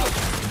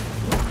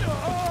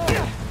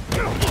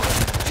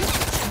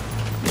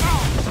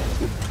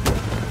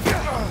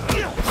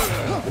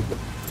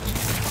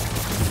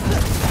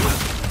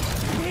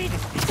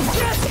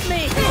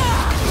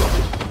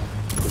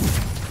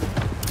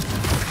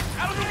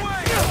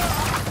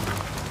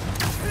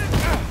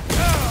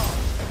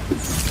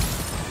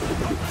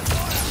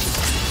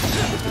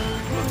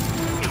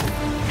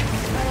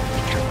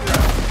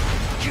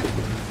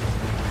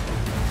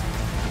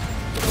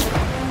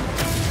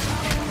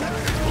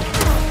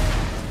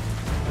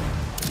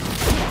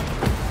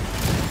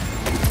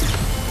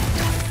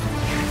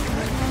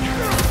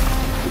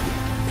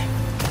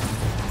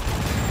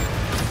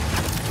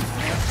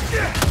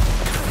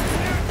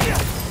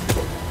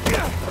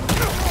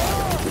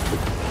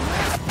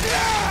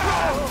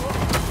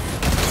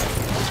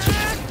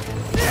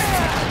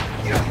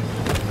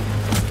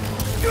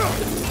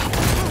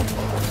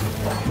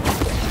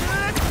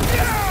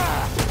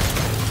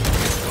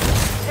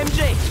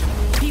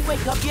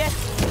 Wake up yet?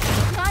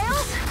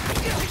 Miles?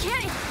 I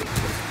can't...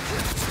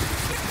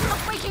 I'm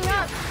not waking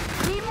up.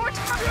 Need more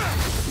time.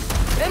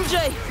 MJ!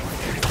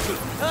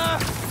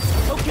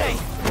 Okay.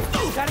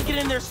 Gotta get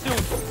in there soon.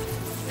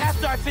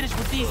 After I finish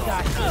with these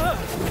guys.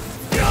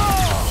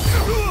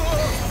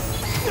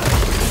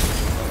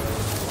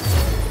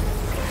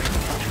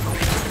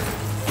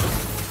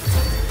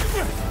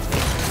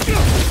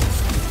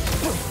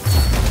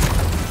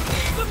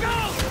 Look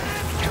out!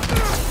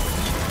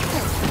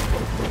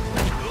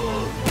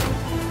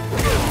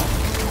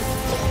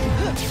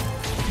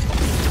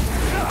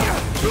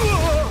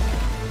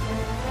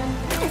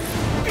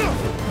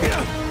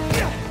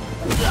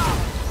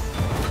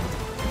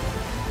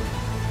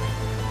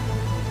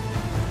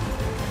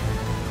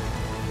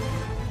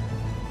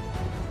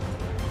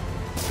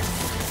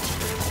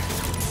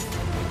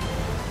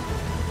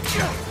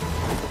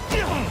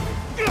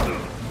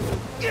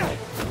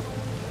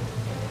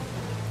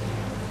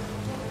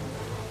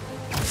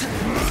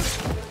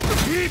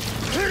 Keep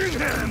hitting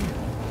them!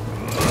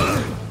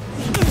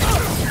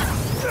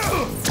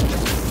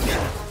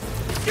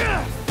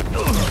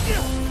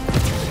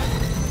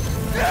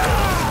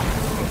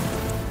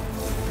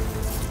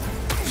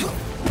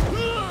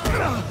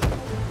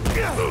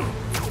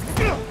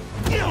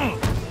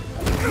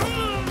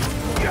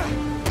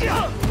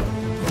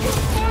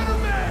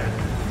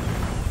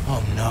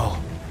 Oh no.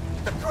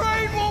 The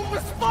crane won't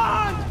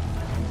respond!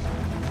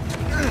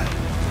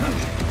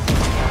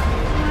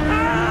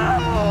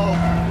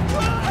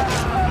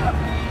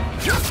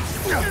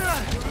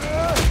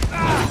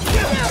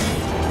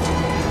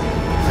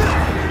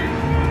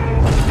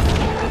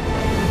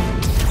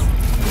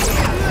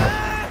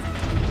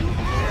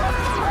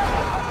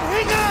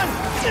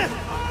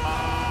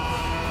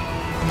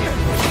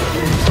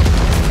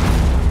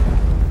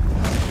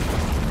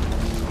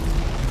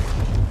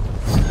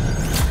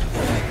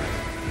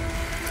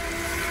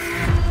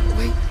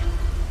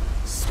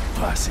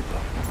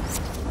 Possible.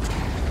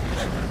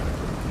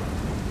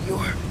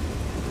 You're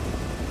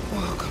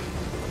welcome.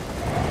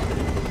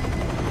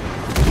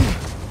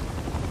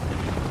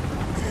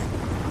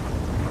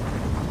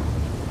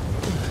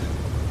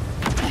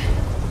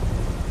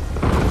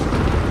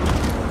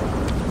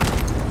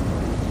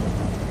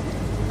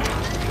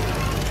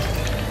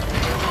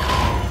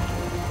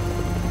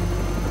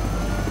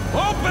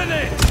 Open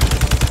it!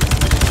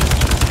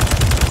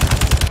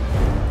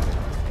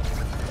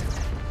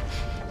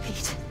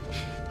 Pete,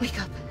 wake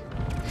up.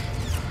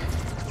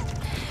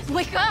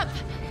 Wake up!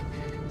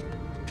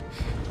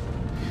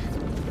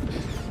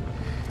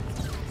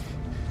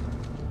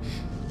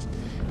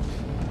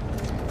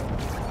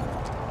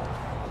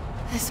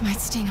 This might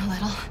sting a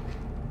little.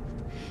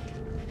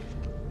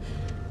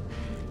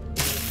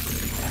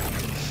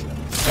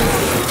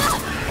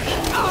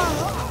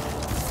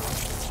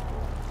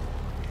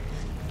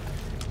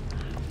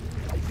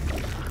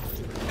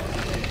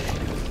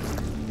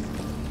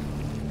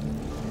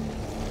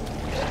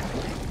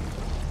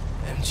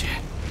 MJ.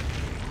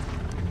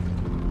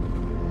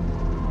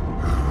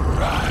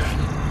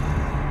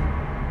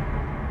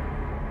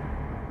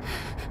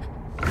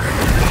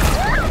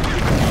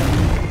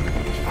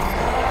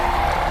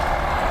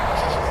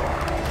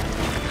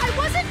 I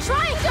wasn't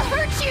trying to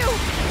hurt you!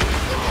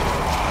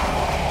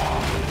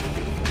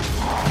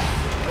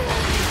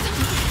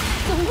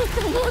 Don't look,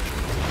 don't look!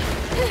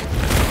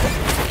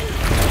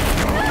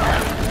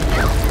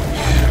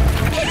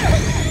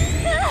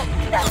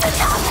 That's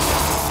enough!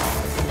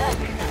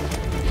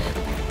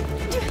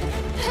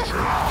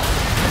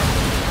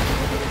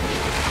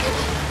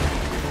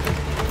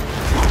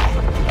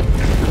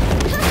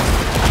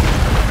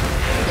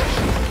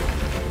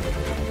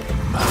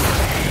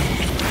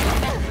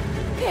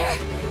 There!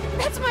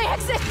 That's my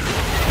exit!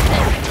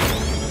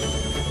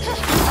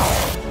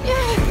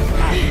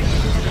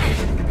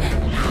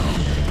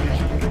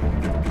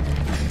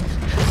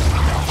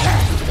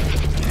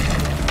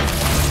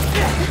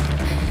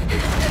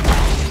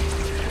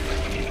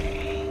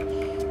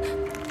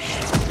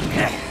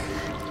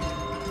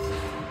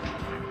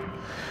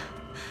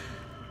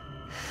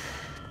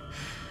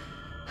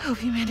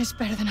 Hope you managed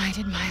better than I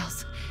did,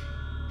 Miles.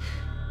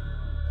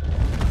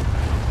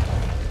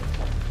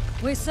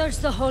 We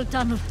searched the whole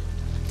tunnel.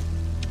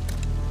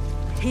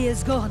 He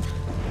is gone.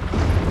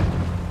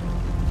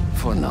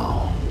 For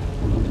now.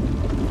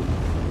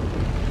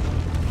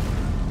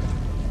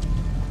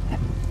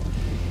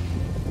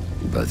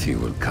 But he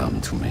will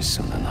come to me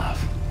soon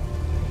enough.